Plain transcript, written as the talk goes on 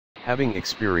Having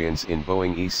experience in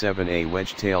Boeing E-7A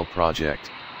Wedgetail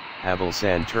project,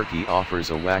 Havelsan Turkey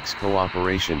offers AWACS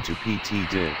cooperation to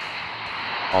PT.DI.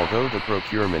 Although the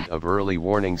procurement of early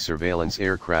warning surveillance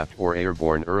aircraft or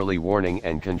airborne early warning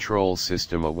and control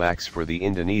system AWACS for the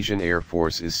Indonesian Air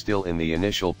Force is still in the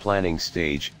initial planning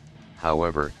stage,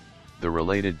 however, the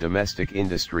related domestic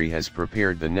industry has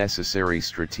prepared the necessary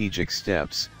strategic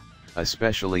steps,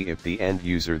 especially if the end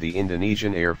user, the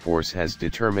Indonesian Air Force, has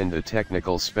determined the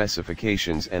technical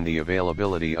specifications and the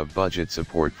availability of budget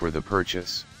support for the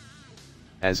purchase.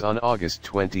 As on August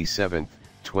 27,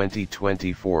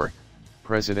 2024,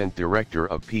 President Director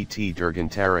of PT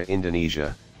Dirgantara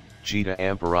Indonesia, Gita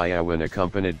Amperiawan,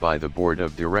 accompanied by the Board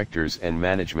of Directors and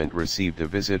Management, received a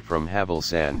visit from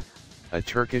Havelsan, a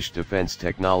Turkish defense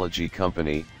technology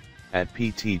company, at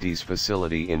PT.DI's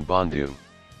facility in Bandung.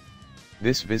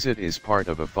 This visit is part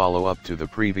of a follow-up to the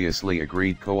previously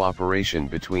agreed cooperation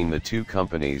between the two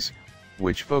companies,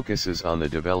 which focuses on the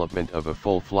development of a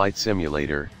full flight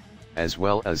simulator, as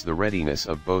well as the readiness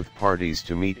of both parties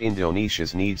to meet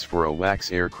Indonesia's needs for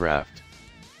AWACS aircraft.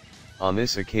 On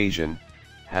this occasion,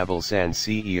 Havelsan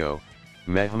CEO,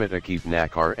 Mehmet Akif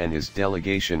Nakar, and his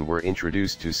delegation were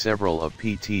introduced to several of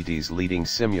PT.DI's leading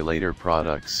simulator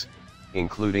products,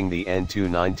 including the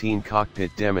N219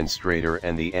 cockpit demonstrator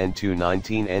and the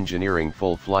N219 engineering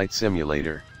full flight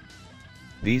simulator.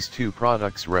 These two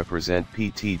products represent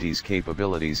PT.DI's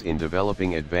capabilities in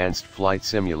developing advanced flight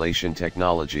simulation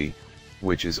technology,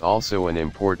 which is also an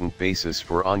important basis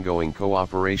for ongoing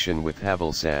cooperation with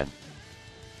Havelsan.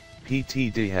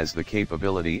 PT.DI has the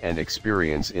capability and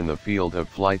experience in the field of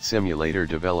flight simulator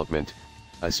development,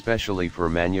 especially for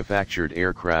manufactured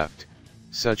aircraft,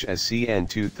 such as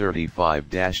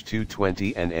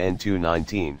CN235-220 and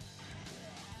N219.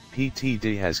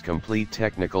 PT.DI has complete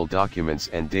technical documents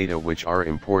and data which are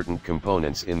important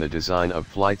components in the design of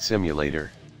flight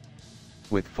simulator.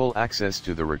 With full access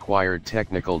to the required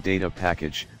technical data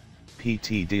package,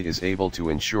 PT.DI is able to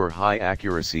ensure high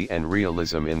accuracy and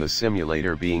realism in the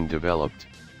simulator being developed.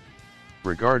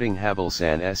 Regarding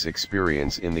Havelsan's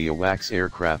experience in the AWACS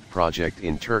aircraft project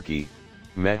in Turkey,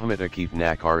 Mehmet Akif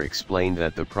Nakar explained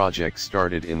that the project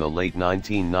started in the late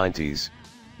 1990s,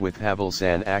 with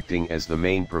Havelsan acting as the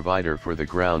main provider for the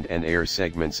ground and air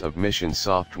segments of mission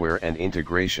software and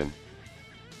integration.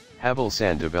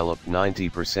 Havelsan developed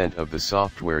 90% of the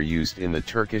software used in the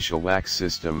Turkish AWACS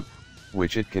system,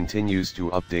 which it continues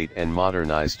to update and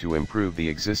modernize to improve the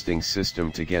existing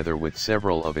system together with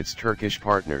several of its Turkish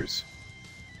partners.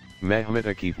 Mehmet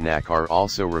Akif Nakar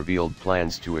also revealed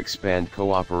plans to expand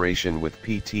cooperation with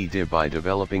PT.DI by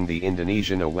developing the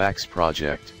Indonesian AWACS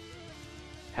project.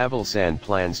 Havelsan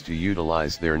plans to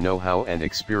utilize their know-how and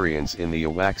experience in the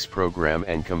AWACS program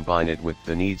and combine it with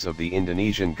the needs of the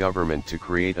Indonesian government to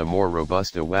create a more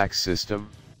robust AWACS system.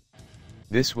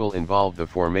 This will involve the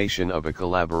formation of a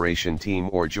collaboration team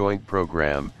or joint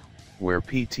program, where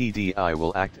PT.DI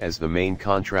will act as the main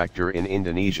contractor in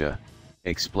Indonesia,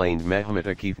 explained Mehmet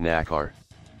Akif Nakar.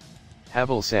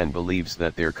 Havelsan believes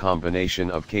that their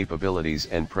combination of capabilities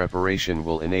and preparation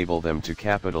will enable them to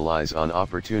capitalize on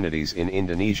opportunities in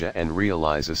Indonesia and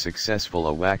realize a successful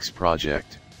AWACS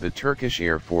project. The Turkish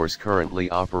Air Force currently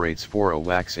operates 4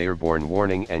 AWACS airborne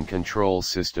warning and control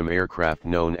system aircraft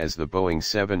known as the Boeing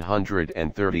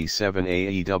 737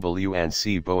 AEW and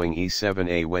C Boeing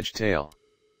E-7A Wedgetail.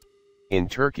 In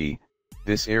Turkey,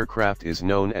 this aircraft is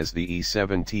known as the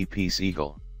E-7A Peace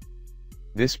Eagle.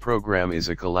 This program is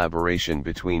a collaboration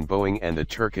between Boeing and the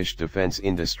Turkish defense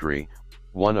industry,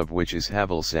 one of which is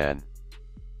Havelsan.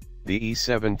 The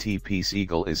E-7A Peace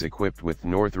Eagle is equipped with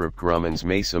Northrop Grumman's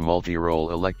MESA multi-role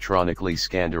electronically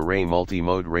scanned array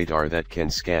multi-mode radar that can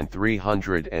scan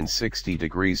 360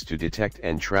 degrees to detect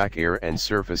and track air and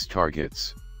surface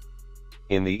targets.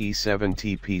 In the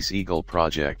E-7A Peace Eagle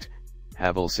project,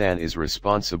 Havelsan is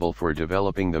responsible for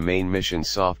developing the main mission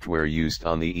software used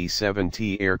on the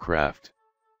E-7A aircraft.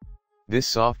 This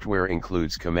software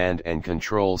includes command and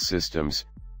control systems,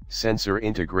 sensor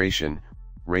integration,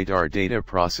 radar data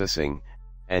processing,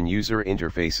 and user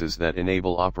interfaces that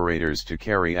enable operators to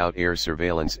carry out air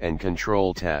surveillance and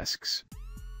control tasks.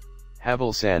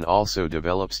 Havelsan also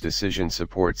develops decision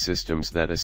support systems that